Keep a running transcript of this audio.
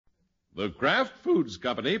The Kraft Foods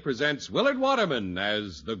Company presents Willard Waterman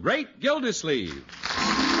as the Great Gildersleeve.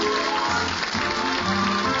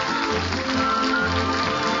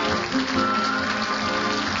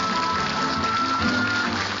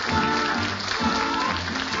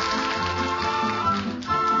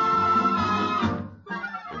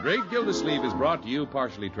 The Great Gildersleeve is brought to you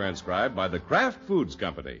partially transcribed by the Kraft Foods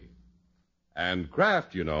Company. And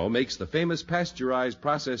Kraft, you know, makes the famous pasteurized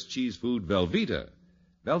processed cheese food Velveeta.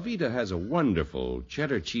 Velveeta has a wonderful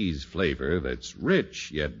cheddar cheese flavor that's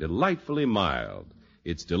rich yet delightfully mild.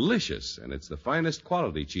 It's delicious, and it's the finest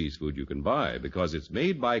quality cheese food you can buy because it's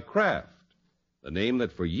made by Kraft, the name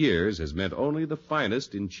that for years has meant only the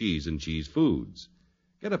finest in cheese and cheese foods.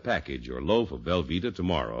 Get a package or loaf of Velveeta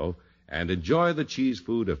tomorrow and enjoy the cheese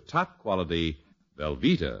food of top quality,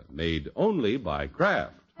 Velveeta, made only by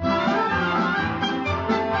Kraft.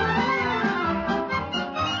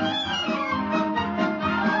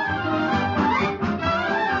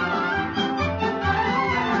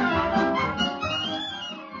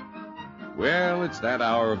 Well, it's that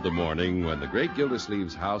hour of the morning when the Great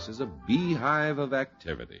Gildersleeve's house is a beehive of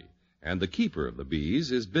activity, and the keeper of the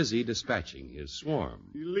bees is busy dispatching his swarm.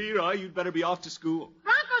 Leroy, you'd better be off to school.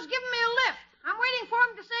 Bronco's giving me a lift. I'm waiting for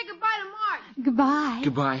him to say goodbye to Marge. Goodbye.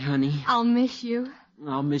 Goodbye, honey. I'll miss you.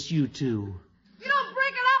 I'll miss you, too. If you don't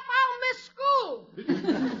break it up, I'll miss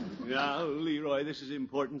school. Now, Leroy, this is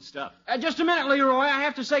important stuff. Just a minute, Leroy. I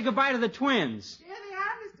have to say goodbye to the twins. Here they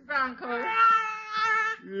are, Mr. Bronco.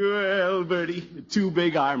 Well, Bertie, 2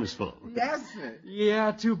 big arms full. Yes, sir.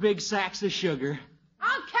 Yeah, 2 big sacks of sugar.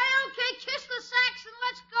 Okay, kiss the sacks and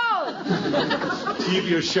let's go. Keep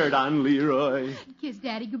your shirt on, Leroy. Kiss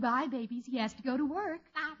Daddy goodbye, babies. He has to go to work.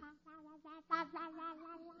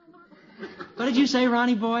 What did you say,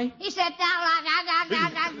 Ronnie boy? He said,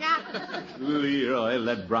 Leroy,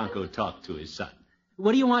 let Bronco talk to his son.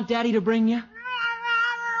 What do you want Daddy to bring you?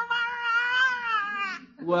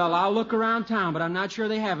 Well, I'll look around town, but I'm not sure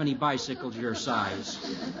they have any bicycles your size.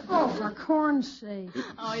 Oh, for corn's sake.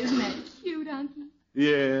 Oh, isn't that cute, Unky?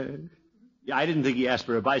 Yeah, I didn't think he asked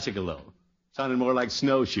for a bicycle, though. Sounded more like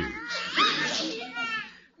snowshoes.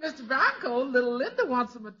 Mr. Bronco, little Linda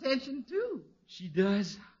wants some attention, too. She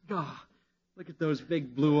does? Oh, look at those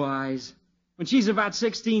big blue eyes. When she's about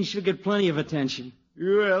 16, she'll get plenty of attention.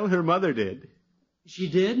 Well, her mother did. She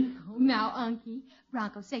did? Oh, now, Unky,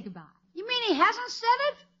 Bronco, say goodbye. You mean he hasn't said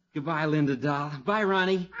it? Goodbye, Linda doll. Bye,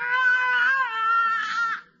 Ronnie.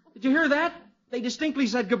 Did you hear that? They distinctly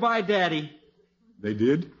said goodbye, Daddy. They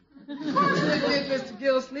did? Of course they did, Mr.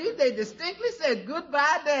 Gildersleeve. They distinctly said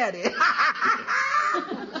goodbye, Daddy. Oh,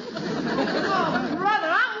 brother,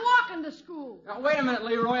 I'm walking to school. Now, wait a minute,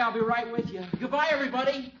 Leroy. I'll be right with you. Goodbye,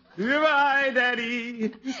 everybody. Goodbye,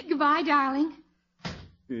 Daddy. Goodbye, darling.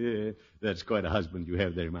 Yeah, that's quite a husband you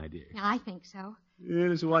have there, my dear. I think so.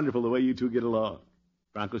 Yeah, it's wonderful the way you 2 get along.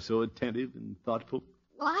 Bronco's so attentive and thoughtful.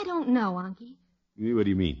 Well, I don't know, Unky. What do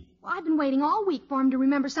you mean? Well, I've been waiting all week for him to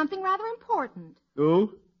remember something rather important.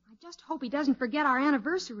 Oh? I just hope he doesn't forget our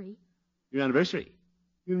anniversary. Your anniversary?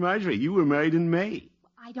 You and Marjorie, you were married in May.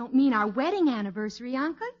 I don't mean our wedding anniversary,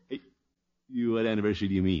 Uncle. Hey, what anniversary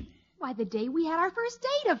do you mean? Why, the day we had our first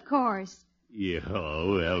date, of course. Yeah,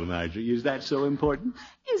 oh, well, Marjorie, is that so important?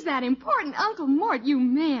 Is that important? Uncle Mort, you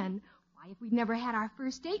man. Why, if we'd never had our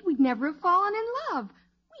first date, we'd never have fallen in love.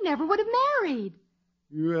 We never would have married.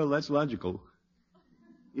 Well, that's logical.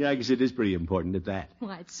 Yeah, I guess it is pretty important at that.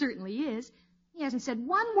 Why, it certainly is. He hasn't said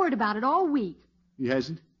one word about it all week. He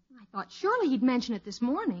hasn't? I thought surely he'd mention it this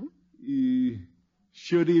morning.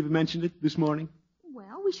 Should he have mentioned it this morning?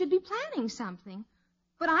 Well, we should be planning something.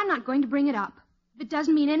 But I'm not going to bring it up. If it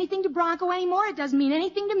doesn't mean anything to Bronco anymore, it doesn't mean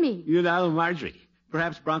anything to me. You know, Marjorie,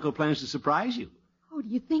 perhaps Bronco plans to surprise you. Oh, do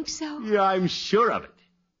you think so? Yeah, I'm sure of it.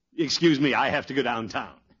 Excuse me, I have to go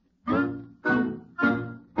downtown.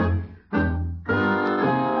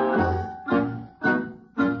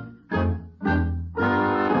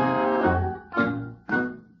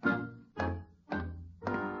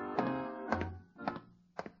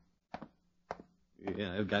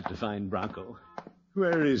 Yeah, I've got to find Bronco.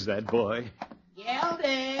 Where is that boy?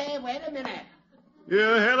 Gildy, wait a minute.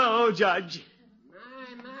 Yeah, hello, Judge.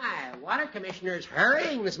 My, water commissioner's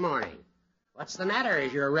hurrying this morning. What's the matter?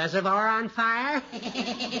 Is your reservoir on fire?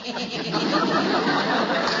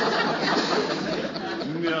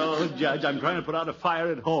 No, Judge, I'm trying to put out a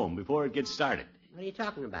fire at home before it gets started. What are you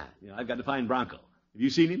talking about? Yeah, I've got to find Bronco. Have you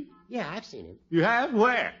seen him? Yeah, I've seen him. You have?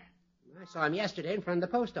 Where? I saw him yesterday in front of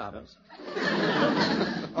the post office.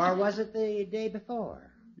 Or was it the day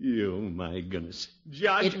before? You, my goodness.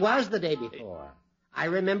 Judge. It was the day before. I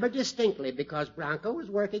remember distinctly because Bronco was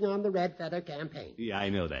working on the Red Feather campaign. Yeah, I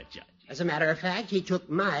know that, Judge. As a matter of fact, he took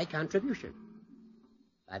my contribution.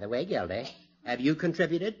 By the way, Gildy, have you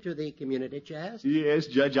contributed to the community chest? Yes,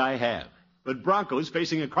 Judge, I have. But Bronco's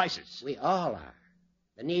facing a crisis. We all are.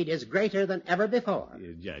 The need is greater than ever before.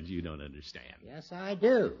 Judge, you don't understand. Yes, I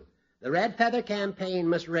do. The Red Feather campaign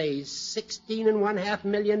must raise $16.5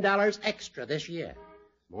 million extra this year.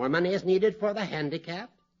 More money is needed for the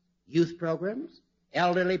handicapped, youth programs,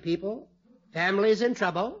 elderly people, families in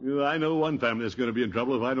trouble. I know one family that's going to be in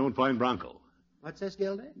trouble if I don't find Bronco. What's this,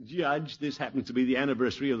 Gildy? Judge, this happens to be the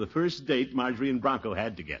anniversary of the first date Marjorie and Bronco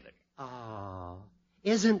had together. Oh,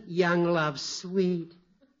 isn't young love sweet?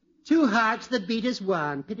 Two hearts that beat as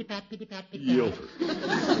one. Pitty-pat, pitty-pat, pitty-pat.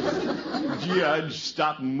 Judge,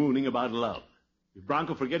 stop mooning about love. If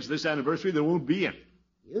Bronco forgets this anniversary, there won't be any.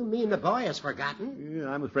 You mean the boy has forgotten? Yeah,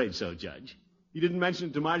 I'm afraid so, Judge. He didn't mention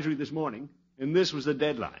it to Marjorie this morning, and this was the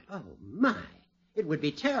deadline. Oh, my. It would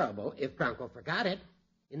be terrible if Bronco forgot it.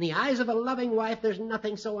 In the eyes of a loving wife, there's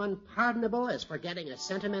nothing so unpardonable as forgetting a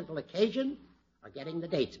sentimental occasion or getting the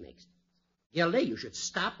dates mixed. Gildy, you should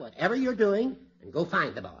stop whatever you're doing and go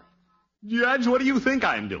find the boy. Judge, what do you think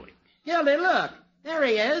I'm doing? Gildy, look. There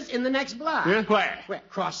he is in the next block. Yeah, where? We're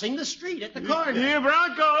crossing the street at the corner. Here,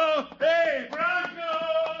 Bronco! Hey,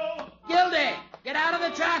 Bronco! Gildy, get out of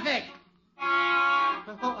the traffic.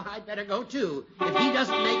 Oh, I'd better go, too. If he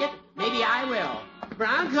doesn't make it, maybe I will.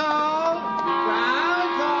 Bronco! Bronco!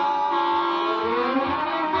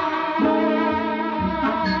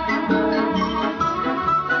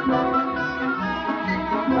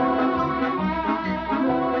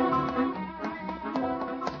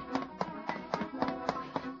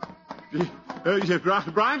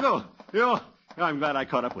 I'm glad I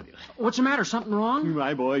caught up with you. What's the matter? Something wrong?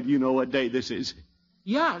 My boy, do you know what day this is?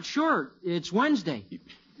 Yeah, sure. It's Wednesday.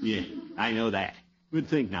 Yeah, I know that. But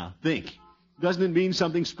think now. Think. Doesn't it mean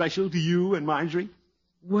something special to you and Marjorie?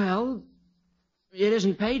 Well, it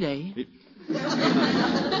isn't payday. Bronco!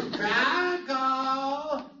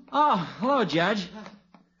 Oh, hello, Judge.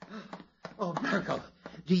 Oh, Bronco,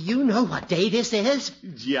 do you know what day this is?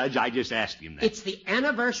 Judge, I just asked him that. It's the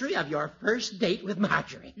anniversary of your first date with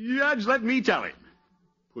Marjorie. Judge, let me tell him.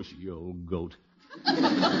 Pushy old goat.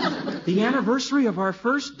 The anniversary of our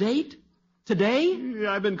first date? Today?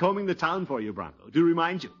 Yeah, I've been combing the town for you, Bronco, to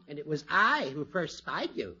remind you. And it was I who first spied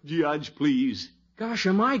you. Judge, please. Gosh,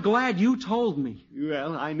 am I glad you told me.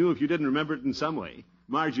 Well, I knew if you didn't remember it in some way,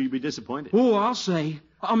 Marjorie'd be disappointed. Oh, I'll say.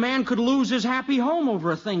 A man could lose his happy home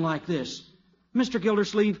over a thing like this. Mr.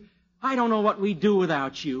 Gildersleeve, I don't know what we'd do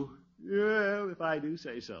without you. Well, if I do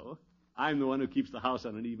say so. I'm the one who keeps the house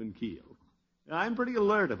on an even keel. I'm pretty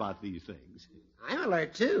alert about these things. I'm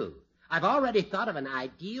alert, too. I've already thought of an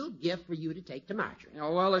ideal gift for you to take to Marjorie.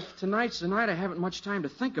 Oh, well, if tonight's the night, I haven't much time to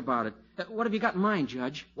think about it. What have you got in mind,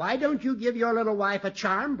 Judge? Why don't you give your little wife a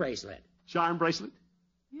charm bracelet? Charm bracelet?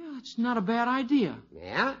 Yeah, it's not a bad idea.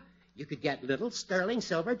 Yeah, you could get little sterling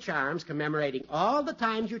silver charms commemorating all the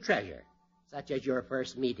times you treasure, such as your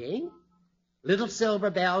first meeting, little silver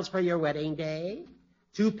bells for your wedding day,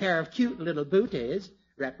 2 pair of cute little booties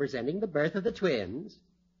representing the birth of the twins.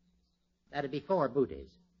 That'd be 4 booties.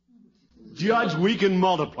 Judge, we can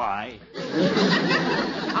multiply.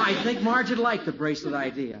 I think Marge would like the bracelet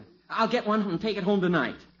idea. I'll get one and take it home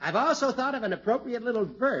tonight. I've also thought of an appropriate little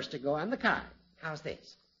verse to go on the card. How's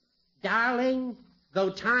this? Darling,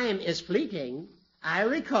 though time is fleeting, I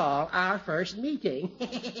recall our first meeting.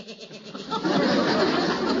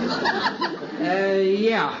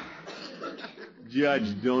 Yeah.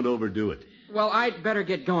 Judge, don't overdo it. Well, I'd better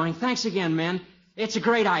get going. Thanks again, men. It's a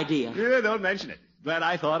great idea. Yeah, don't mention it. Glad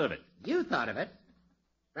I thought of it. You thought of it.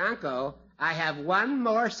 Bronco, I have one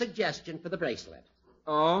more suggestion for the bracelet.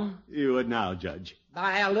 Oh? You would now, Judge.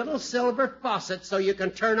 Buy a little silver faucet so you can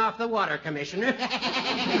turn off the water, Commissioner.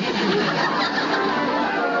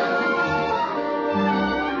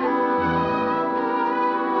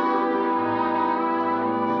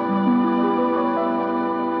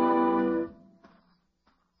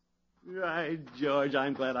 Right, George,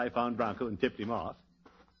 I'm glad I found Bronco and tipped him off.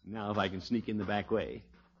 Now, if I can sneak in the back way,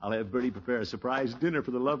 I'll have Bertie prepare a surprise dinner for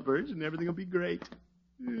the lovebirds, and everything will be great.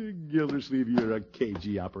 Gildersleeve, you're a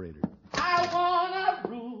cagey operator. I want a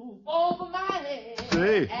roof over my head.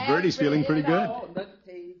 Say, Bertie's feeling pretty good. On the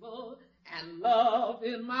table and love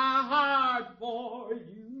in my heart for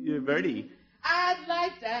you. Yeah, Bertie. I'd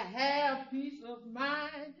like to have peace of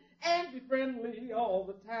mind and be friendly all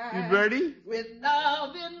the time. Bertie? With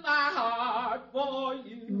love in my heart for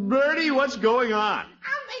you. Bertie, what's going on?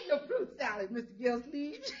 I'm making a fruit salad, Mr.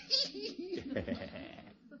 Gildersleeve.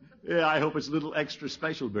 Yeah, I hope it's a little extra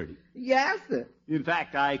special, Bertie. Yes, sir. In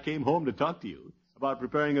fact, I came home to talk to you about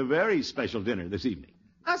preparing a very special dinner this evening.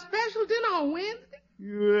 A special dinner on Wednesday?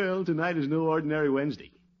 Well, tonight is no ordinary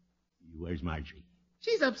Wednesday. Where's Marjorie?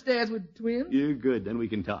 She's upstairs with the twins. You're good, then we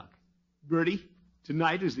can talk. Bertie,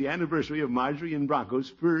 tonight is the anniversary of Marjorie and Bronco's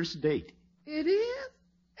first date. It is?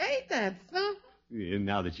 Ain't that something? And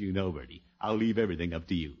now that you know, Bertie, I'll leave everything up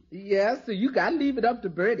to you. Yes, sir. You got to leave it up to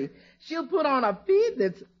Bertie. She'll put on a feed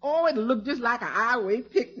it'll look just like a highway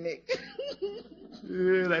picnic.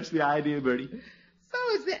 That's the idea, Bertie. So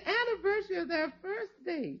it's the anniversary of their first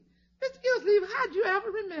date. Mr. Gildersleeve, how'd you ever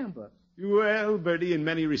remember? Well, Bertie, in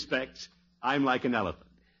many respects, I'm like an elephant.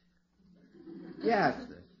 Yes,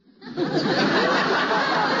 sir.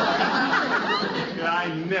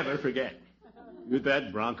 I never forget. With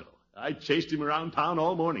that Bronco, I chased him around town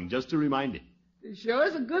all morning just to remind him. It sure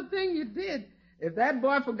is a good thing you did. If that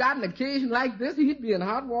boy forgot an occasion like this, he'd be in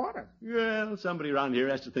hot water. Well, somebody around here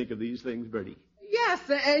has to think of these things, Bertie. Yes,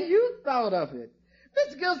 sir, and you thought of it.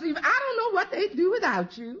 Mr. Gildersleeve, I don't know what they'd do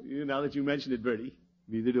without you. Now that you mention it, Bertie,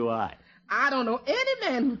 neither do I. I don't know any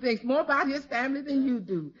man who thinks more about his family than you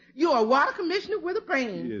do. You're a water commissioner with a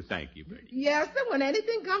brain. Yeah, thank you, Bertie. Yes, sir. When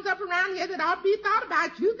anything comes up around here that ought to be thought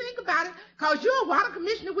about, you think about it, because you're a water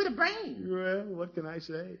commissioner with a brain. Well, what can I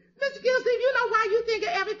say? Mr. Gildersleeve, you know why you think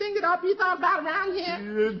of everything that ought to be thought about around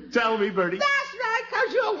here? Tell me, Bertie. That's right,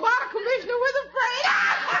 because you're a water commissioner with a brain.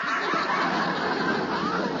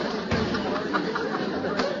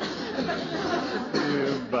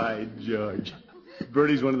 By George.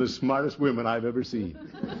 Bertie's one of the smartest women I've ever seen.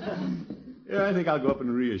 Yeah, I think I'll go up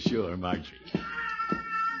and reassure Marjorie.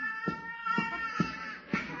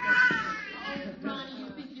 Ronnie, you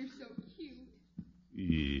think you're so cute.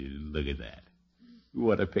 Yeah, look at that.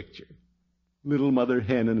 What a picture. Little mother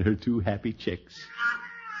hen and her two happy chicks.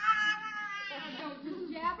 Don't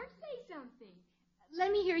just jabber. Say something.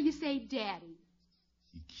 Let me hear you say Daddy.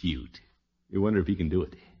 Cute. I wonder if he can do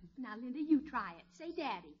it. Now, Linda, you try it. Say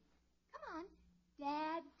Daddy. Come on.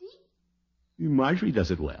 Daddy. Marjorie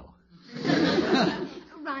does it well.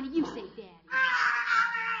 Ronnie, you say Daddy.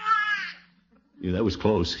 Yeah, that was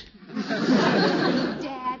close.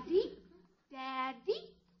 Daddy. Daddy.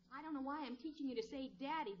 I don't know why I'm teaching you to say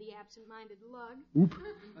Daddy, the absent-minded lug. Oop.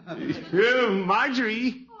 Yeah,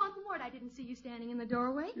 Marjorie. Oh, Uncle Mort, I didn't see you standing in the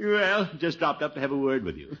doorway. Well, just dropped up to have a word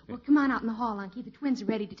with you. Well, come on out in the hall, Unky. The twins are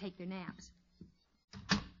ready to take their naps.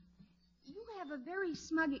 You have a very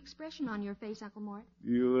smug expression on your face, Uncle Mort.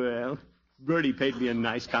 Well, Bertie paid me a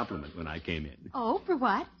nice compliment when I came in. Oh, for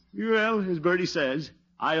what? Well, as Bertie says,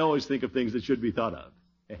 I always think of things that should be thought of.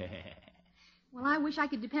 Well, I wish I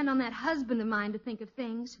could depend on that husband of mine to think of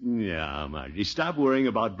things. Yeah, Marjorie, stop worrying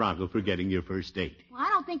about Bronco forgetting your first date. Well, I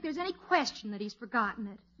don't think there's any question that he's forgotten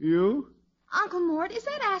it. You? Uncle Mort, is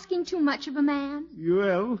that asking too much of a man?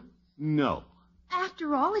 Well, no.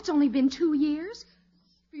 After all, it's only been 2 years.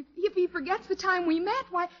 If he forgets the time we met,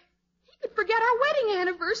 why, he could forget our wedding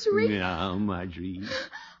anniversary. Now, Marjorie.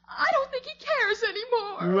 I don't think he cares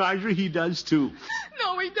anymore. Marjorie, he does too.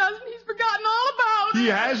 No, he doesn't. He's forgotten all about it. He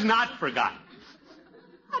has not forgotten.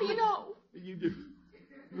 How do you know? You do.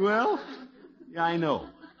 Well, yeah, I know.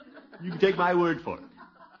 You can take my word for it.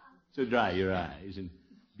 So dry your eyes and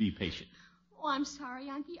be patient. Oh, I'm sorry,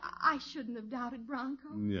 Unky. I shouldn't have doubted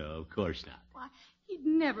Bronco. No, of course not. Why, he'd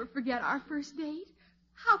never forget our first date.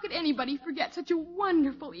 How could anybody forget such a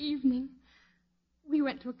wonderful evening? We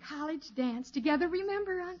went to a college dance together,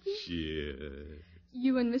 remember, Unky? Sure.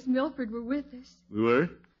 You and Miss Milford were with us. We were?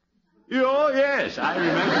 Oh, yes, I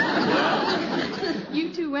remember.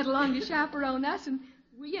 You two went along to chaperone us, and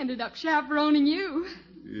we ended up chaperoning you.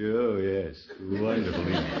 Oh, yes. Wonderful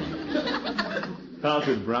evening. How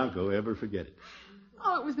could Bronco ever forget it?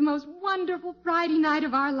 Oh, it was the most wonderful Friday night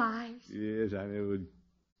of our lives. Yes, I know.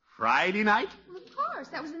 Friday night? Well, of course.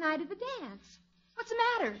 That was the night of the dance. What's the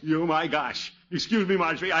matter? Oh, my gosh. Excuse me,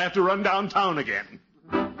 Marjorie. I have to run downtown again.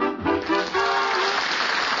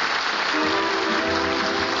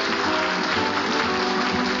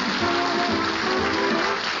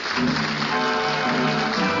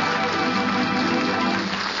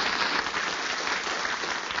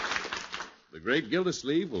 The great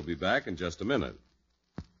Gildersleeve will be back in just a minute.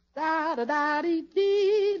 Hi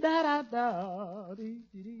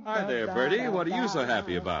Hi there, Bertie. What are you so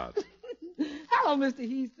happy about? Hello, Mr.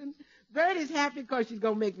 Heaston. Bertie's happy because she's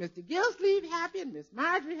going to make Mr. Gildersleeve happy and Miss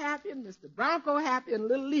Marjorie happy and Mr. Bronco happy and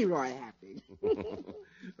little Leroy happy. Well,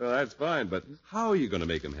 that's fine, but how are you going to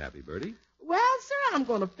make him happy, Bertie? Well, sir, I'm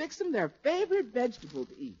going to fix them their favorite vegetable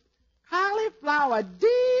to eat. Cauliflower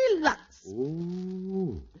deluxe.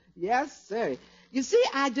 Oh. Yes, sir. You see,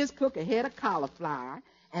 I just cook a head of cauliflower,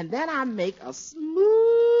 And then I make a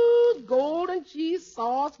smooth golden cheese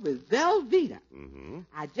sauce with Velveeta. Mm-hmm.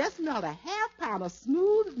 I just melt a half-pound of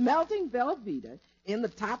smooth melting Velveeta in the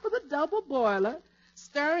top of the double boiler,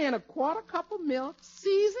 stir in a quarter cup of milk,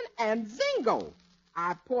 season, and zingo!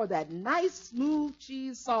 I pour that nice smooth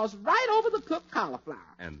cheese sauce right over the cooked cauliflower.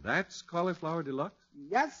 And that's cauliflower deluxe?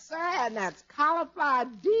 Yes, sir, and that's cauliflower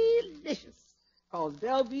delicious. Because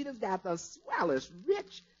Velveeta's got the swellest,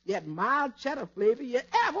 rich, yet mild cheddar flavor you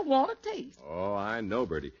ever want to taste. Oh, I know,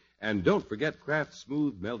 Bertie. And don't forget Kraft's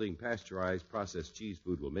smooth, melting, pasteurized, processed cheese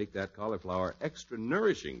food will make that cauliflower extra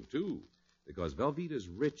nourishing, too. Because Velveeta's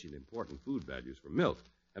rich in important food values for milk.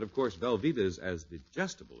 And, of course, Velveeta's as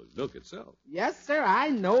digestible as milk itself. Yes, sir, I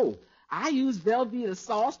know. I use Velveeta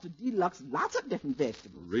sauce to deluxe lots of different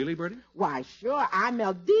vegetables. Really, Bertie? Why, sure, I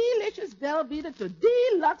melt delicious Velveeta to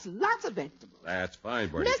deluxe lots of vegetables. That's fine,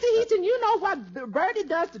 Bertie. Mr. Easton, you know what Bertie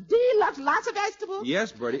does to deluxe lots of vegetables?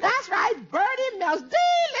 Yes, Bertie. That's right, Bertie melts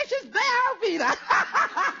delicious Velveeta.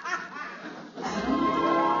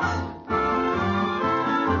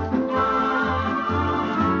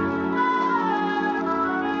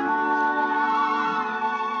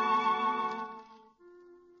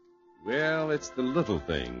 Well, it's the little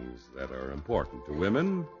things that are important to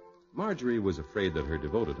women. Marjorie was afraid that her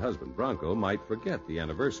devoted husband, Bronco, might forget the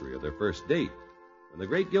anniversary of their first date. When the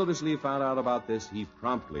great Gildersleeve found out about this, he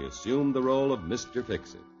promptly assumed the role of Mr.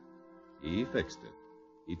 Fix-It. He fixed it.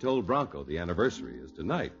 He told Bronco the anniversary is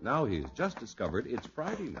tonight. Now he's just discovered it's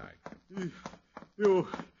Friday night.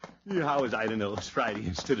 How was I to know it's Friday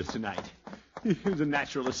instead of tonight? It was a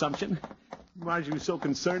natural assumption. Marjorie was so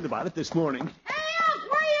concerned about it this morning. Hey,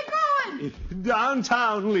 Unc, where are you going?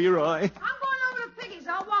 Downtown, Leroy. I'm going over to Piggy's.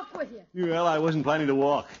 I'll walk with you. Well, I wasn't planning to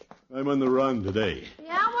walk. I'm on the run today.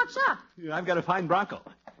 Yeah, what's up? I've got to find Bronco.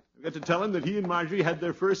 I've got to tell him that he and Marjorie had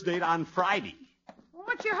their first date on Friday. Well,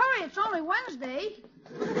 what's your hurry? It's only Wednesday.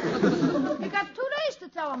 You got 2 days to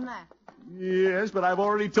tell him that. Yes, but I've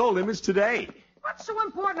already told him it's today. What's so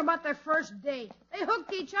important about their first date? They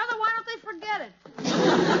hooked each other. Why don't they forget it?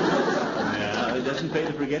 Yeah, it doesn't pay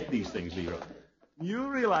to forget these things, Leroy. You'll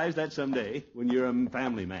realize that someday when you're a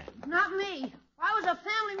family man. Not me. If I was a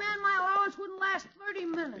family man, my allowance wouldn't last 30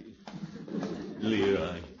 minutes.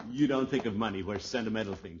 Leroy, you don't think of money where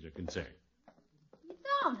sentimental things are concerned. You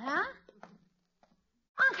don't, huh?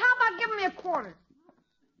 Unc, how about giving me a quarter?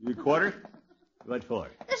 You quarter? What for?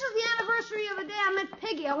 This is the anniversary of the day I met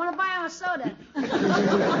Piggy. I want to buy him a soda.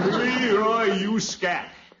 Leroy, you scat.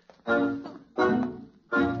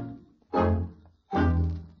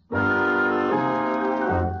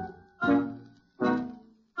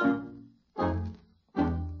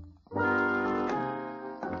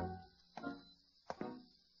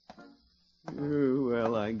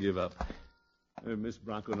 Well, I give up. I miss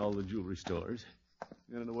Bronco in all the jewelry stores.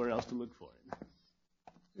 I don't know where else to look for him.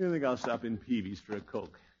 I think I'll stop in Peavy's for a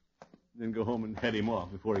Coke. Then go home and head him off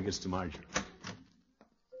before he gets to Marjorie.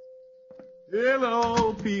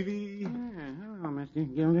 Hello, Peavy. Hello,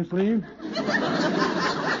 Mr. Gildersleeve.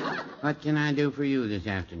 What can I do for you this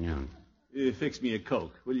afternoon? Fix me a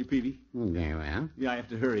Coke, will you, Peavy? Very well. Yeah, I have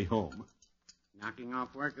to hurry home. Knocking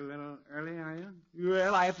off work a little early, are you?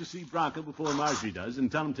 Well, I have to see Bronco before Marjorie does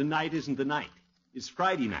and tell him tonight isn't the night. It's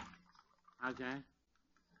Friday night. How's that?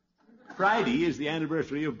 Friday is the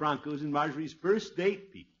anniversary of Bronco's and Marjorie's first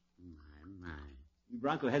date, Pete. My.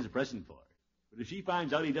 Bronco has a present for her. But if she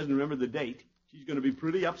finds out he doesn't remember the date, she's going to be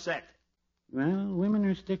pretty upset. Well, women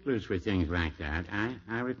are sticklers for things like that.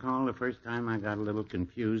 I recall the first time I got a little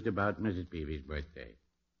confused about Mrs. Peavy's birthday.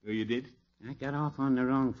 Oh, you did? I got off on the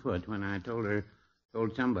wrong foot when I told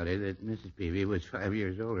somebody that Mrs. Peavy was 5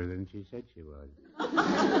 years older than she said she was.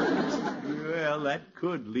 Well, that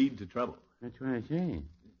could lead to trouble. That's what I say.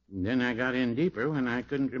 And then I got in deeper when I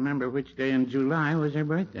couldn't remember which day in July was her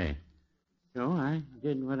birthday. So I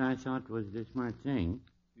did what I thought was the smart thing.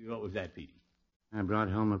 What was that, Petey? I brought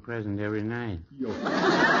home a present every night.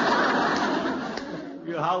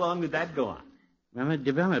 How long did that go on? Well, it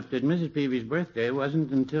developed that Mrs. Peavy's birthday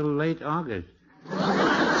wasn't until late August.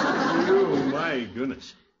 Oh, my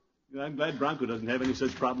goodness. I'm glad Bronco doesn't have any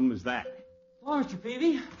such problem as that. Hello, Mr.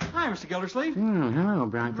 Peavy. Hi, Mr. Gildersleeve. Oh, hello,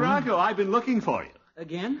 Bronco. Bronco, I've been looking for you.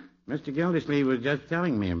 Again? Mr. Gildersleeve was just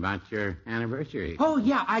telling me about your anniversary. Oh,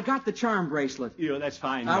 yeah, I got the charm bracelet. That's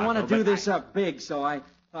fine, I Bronco, want to do but this up big, so I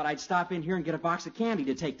thought I'd stop in here and get a box of candy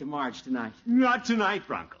to take to Marge tonight. Not tonight,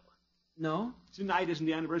 Bronco. No? Tonight isn't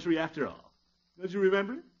the anniversary after all. Don't you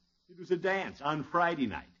remember? It was a dance on Friday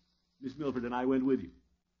night. Miss Milford and I went with you.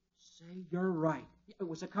 Say, you're right. It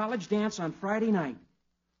was a college dance on Friday night.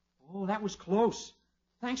 Oh, that was close.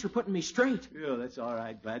 Thanks for putting me straight. Yeah, that's all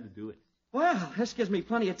right. Glad to do it. Well, this gives me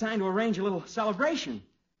plenty of time to arrange a little celebration.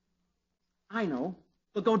 I know.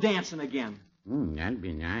 We'll go dancing again. That'd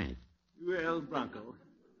be nice. Well, Bronco,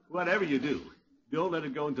 whatever you do, don't let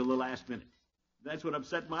it go until the last minute. That's what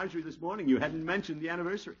upset Marjorie this morning. You hadn't mentioned the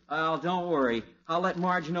anniversary. Well, don't worry. I'll let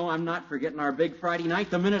Marge know I'm not forgetting our big Friday night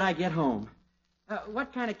the minute I get home.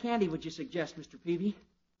 What kind of candy would you suggest, Mr. Peavy?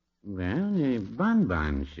 Well, the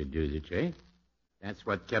bonbons should do the trick. That's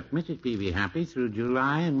what kept Mrs. Peavy happy through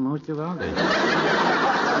July and most of August.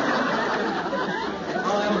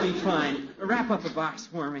 Oh, that'll be fine. Wrap up a box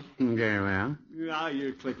for me. Very well. Now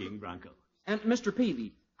you're clicking, Bronco. And, Mr.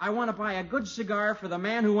 Peavy, I want to buy a good cigar for the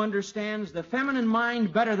man who understands the feminine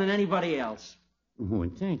mind better than anybody else. Oh,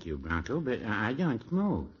 thank you, Bronco, but I don't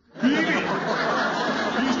smoke.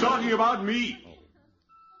 He's talking about me.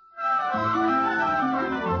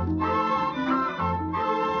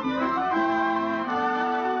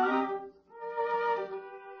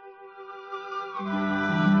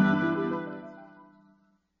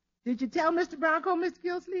 Did you tell Mr. Bronco, Mr.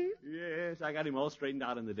 Gildersleeve? Yes, I got him all straightened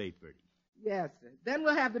out on the date, Bertie. Yes, sir. Then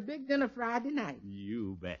we'll have the big dinner Friday night.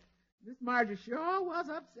 You bet. Miss Marjorie sure was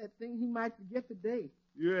upset thinking he might forget the date.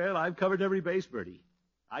 Well, I've covered every base, Bertie.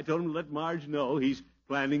 I told him to let Marge know he's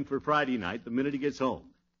planning for Friday night the minute he gets home.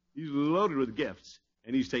 He's loaded with gifts,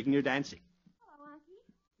 and he's taking her dancing. Hello, Unky.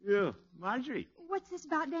 Yeah, Marjorie. What's this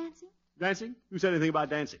about dancing? Dancing? Who said anything about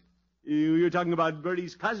dancing? You're talking about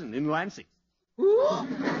Bertie's cousin in Lansing. Ooh.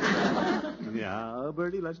 Yeah,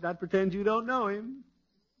 Bertie, let's not pretend you don't know him.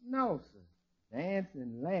 No, sir.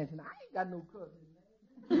 Dancing, Lansing. I ain't got no cousin.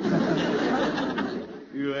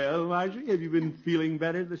 Well, Marjorie, have you been feeling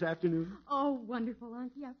better this afternoon? Oh, wonderful,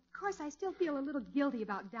 Unky. Of course, I still feel a little guilty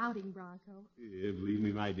about doubting Bronco. Yeah, believe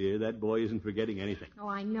me, my dear, that boy isn't forgetting anything. Oh,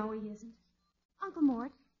 I know he isn't. Uncle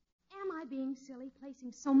Mort, am I being silly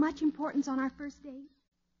placing so much importance on our first date?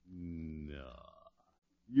 No.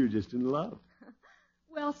 You're just in love.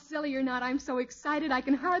 Well, silly or not, I'm so excited I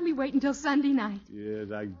can hardly wait until Sunday night. Yes,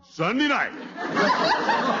 Sunday night.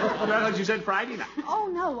 I thought you said Friday night.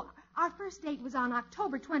 Oh, no. Our first date was on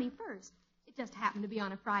October 21st. It just happened to be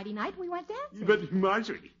on a Friday night. We went dancing. But,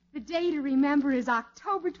 Marjorie. The day to remember is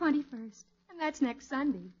October 21st, and that's next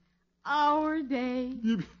Sunday. Our day.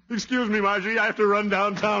 Excuse me, Marjorie. I have to run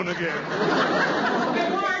downtown again. Hey,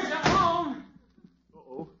 Marge, I'm home.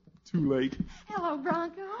 Uh-oh. Too late. Hello,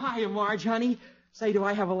 Bronco. Hiya, Marge, honey. Say, do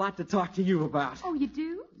I have a lot to talk to you about? Oh, you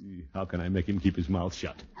do? How can I make him keep his mouth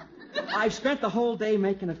shut? I've spent the whole day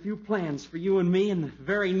making a few plans for you and me in the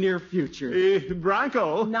very near future.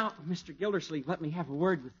 Bronco. Now, Mr. Gildersleeve, let me have a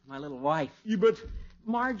word with my little wife. But...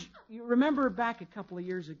 Marge, you remember back a couple of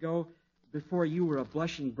years ago, before you were a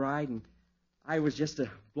blushing bride and I was just a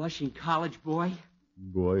blushing college boy?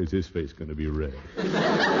 Boy, is his face going to be red.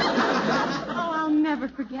 Oh, I'll never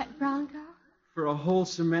forget, Bronco. For a whole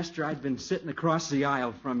semester, I'd been sitting across the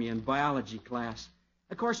aisle from you in biology class.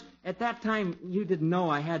 Of course, at that time, you didn't know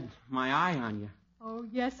I had my eye on you. Oh,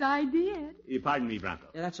 yes, I did. Pardon me, Bronco.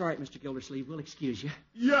 Yeah, that's all right, Mr. Gildersleeve. We'll excuse you.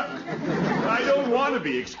 Yeah, I don't want to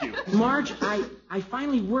be excused. Marge, I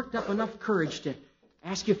finally worked up enough courage to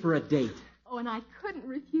ask you for a date. Oh, and I couldn't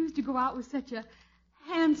refuse to go out with such a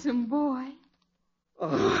handsome boy.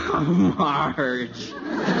 Oh, Marge.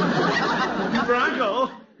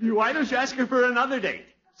 Bronco, why don't you ask her for another date,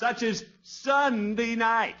 such as Sunday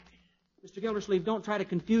night? Mr. Gildersleeve, don't try to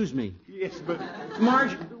confuse me. Yes, but...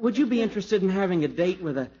 Marge, would you be interested in having a date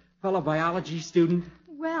with a fellow biology student?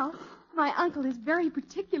 Well, my uncle is very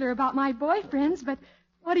particular about my boyfriends, but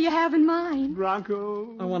what do you have in mind?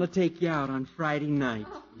 Bronco? I want to take you out on Friday night.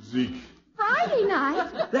 Zeke. Friday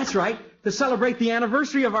night? That's right, to celebrate the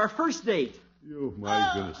anniversary of our first date. Oh,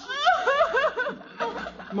 my goodness.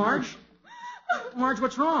 Marge? Marge,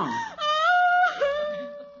 what's wrong?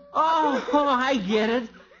 Oh, I get it.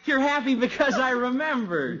 You're happy because I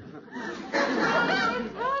remembered. You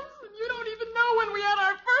don't even know when we had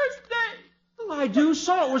our first date. Well, I do,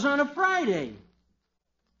 so it was on a Friday.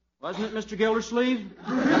 Wasn't it, Mr. Gildersleeve?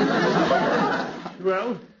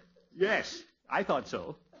 Well, yes, I thought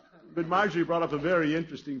so. But Marjorie brought up a very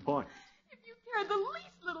interesting point. If you cared the least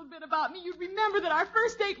little bit about me, you'd remember that our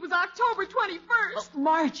first date was October 21st.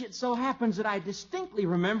 Marge, it so happens that I distinctly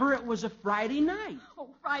remember it was a Friday night. Oh,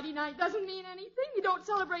 Friday night doesn't mean anything. You don't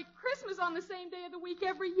celebrate Christmas on the same day of the week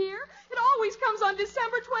every year. It always comes on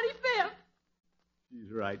December 25th.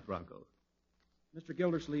 She's right, Bronco. Mr.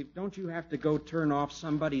 Gildersleeve, don't you have to go turn off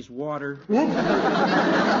somebody's water?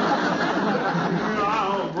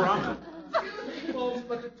 Oh, Bronco. Folks,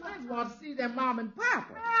 but the twins want to see their mom and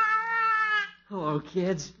papa. Hello,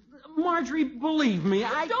 kids. Marjorie, believe me,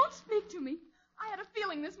 Don't speak to me. I had a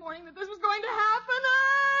feeling this morning that this was going to happen.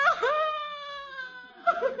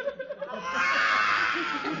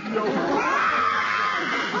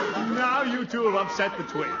 Now you two have upset the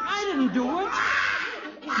twins. I didn't do it.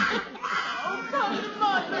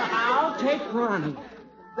 I'll take Ronnie.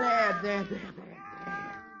 There.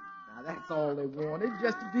 Now, that's all they wanted,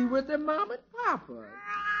 just to be with their mom and papa.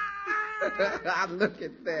 Look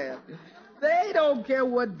at that. They don't care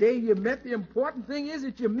what day you met. The important thing is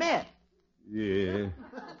that you met. Yeah.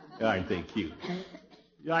 Aren't they cute?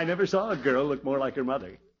 Yeah, I never saw a girl look more like her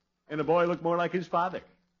mother, and a boy look more like his father.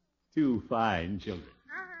 Two fine children.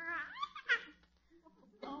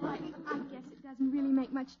 Oh, I guess it doesn't really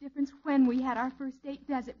make much difference when we had our first date,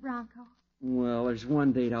 does it, Bronco? Well, there's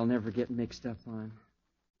one date I'll never get mixed up on.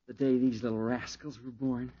 The day these little rascals were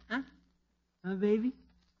born. Huh? Huh, baby?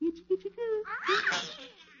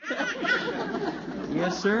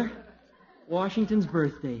 Yes, sir. Washington's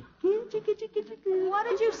birthday. What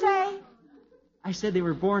did you say? I said they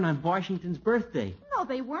were born on Washington's birthday. No,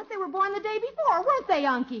 they weren't. They were born the day before, weren't they,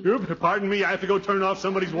 Unky? Oops, pardon me, I have to go turn off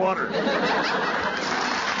somebody's water.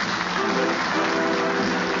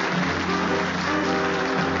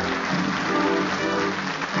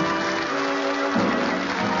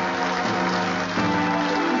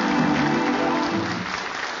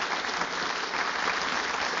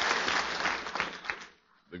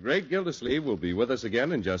 The great Gildersleeve will be with us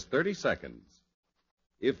again in just 30 seconds.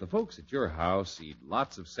 If the folks at your house eat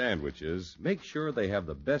lots of sandwiches, make sure they have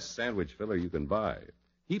the best sandwich filler you can buy.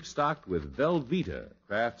 Keep stocked with Velveeta,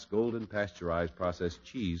 Kraft's golden pasteurized processed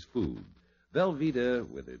cheese food. Velveeta,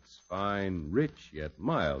 with its fine, rich, yet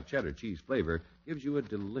mild cheddar cheese flavor, gives you a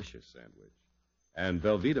delicious sandwich. And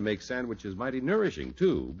Velveeta makes sandwiches mighty nourishing,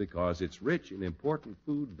 too, because it's rich in important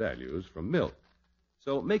food values from milk.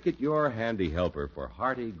 So make it your handy helper for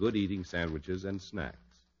hearty, good-eating sandwiches and snacks.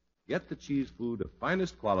 Get the cheese food of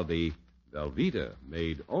finest quality, Velveeta,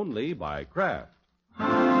 made only by Kraft.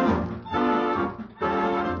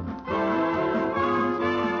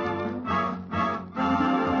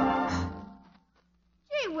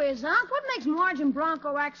 Gee whiz, Unc, what makes Marge and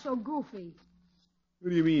Bronco act so goofy? What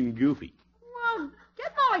do you mean, goofy? Well,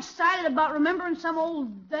 getting all excited about remembering some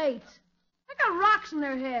old date. They got rocks in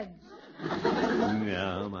their heads.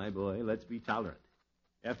 No, my boy, let's be tolerant.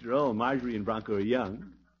 After all, Marjorie and Bronco are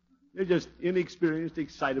young. They're just inexperienced,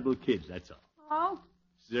 excitable kids, that's all. Oh?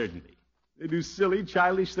 Certainly. They do silly,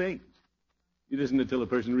 childish things. It isn't until a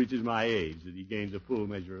person reaches my age that he gains a full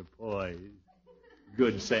measure of poise,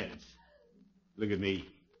 good sense. Look at me.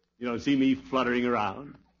 You don't see me fluttering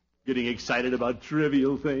around, getting excited about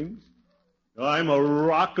trivial things. I'm a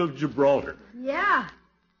rock of Gibraltar. Yeah.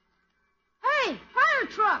 Hey, fire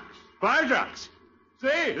trucks. Fire trucks!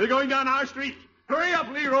 Say, they're going down our street. Hurry up,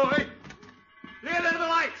 Leroy. Get into the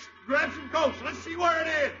lights. Grab some coats. Let's see where it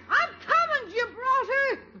is. I'm coming,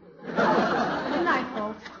 Gibraltar. Good night,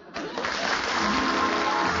 folks.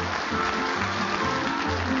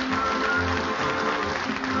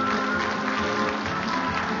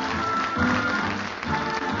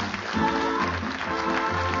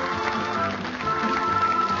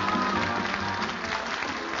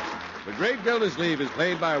 The Great Gildersleeve is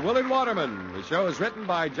played by Willard Waterman. The show is written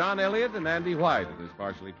by John Elliott and Andy White and is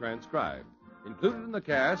partially transcribed. Included in the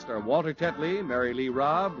cast are Walter Tetley, Mary Lee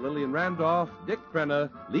Robb, Lillian Randolph, Dick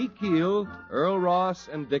Crenna, Lee Keel, Earl Ross,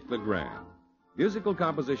 and Dick LeGrand. Musical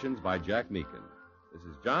compositions by Jack Meakin. This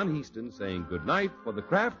is John Heaston saying goodnight for the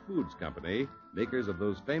Kraft Foods Company, makers of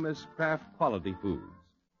those famous Kraft quality foods.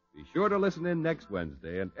 Be sure to listen in next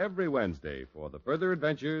Wednesday and every Wednesday for the further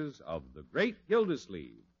adventures of the Great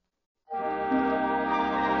Gildersleeve.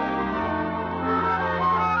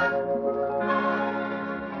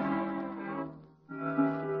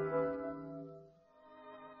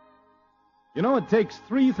 You know, it takes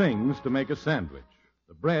 3 things to make a sandwich.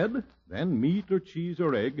 The bread, then meat or cheese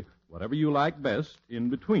or egg, whatever you like best, in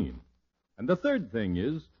between. And the third thing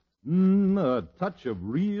is, a touch of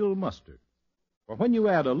real mustard. For when you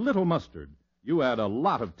add a little mustard, you add a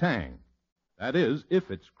lot of tang. That is,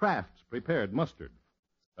 if it's Kraft's prepared mustard.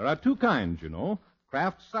 There are 2 kinds, you know.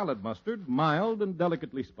 Kraft salad mustard, mild and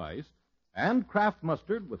delicately spiced, and Kraft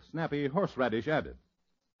mustard with snappy horseradish added.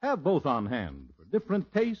 Have both on hand for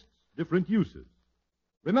different tastes, different uses.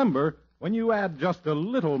 Remember, when you add just a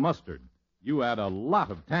little mustard, you add a lot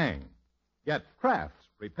of tang. Get Kraft's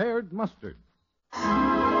prepared mustard.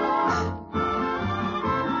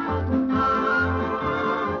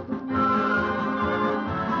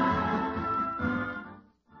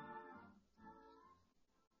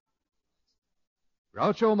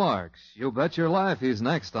 Groucho Marx, You Bet Your Life, he's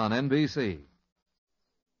next on NBC.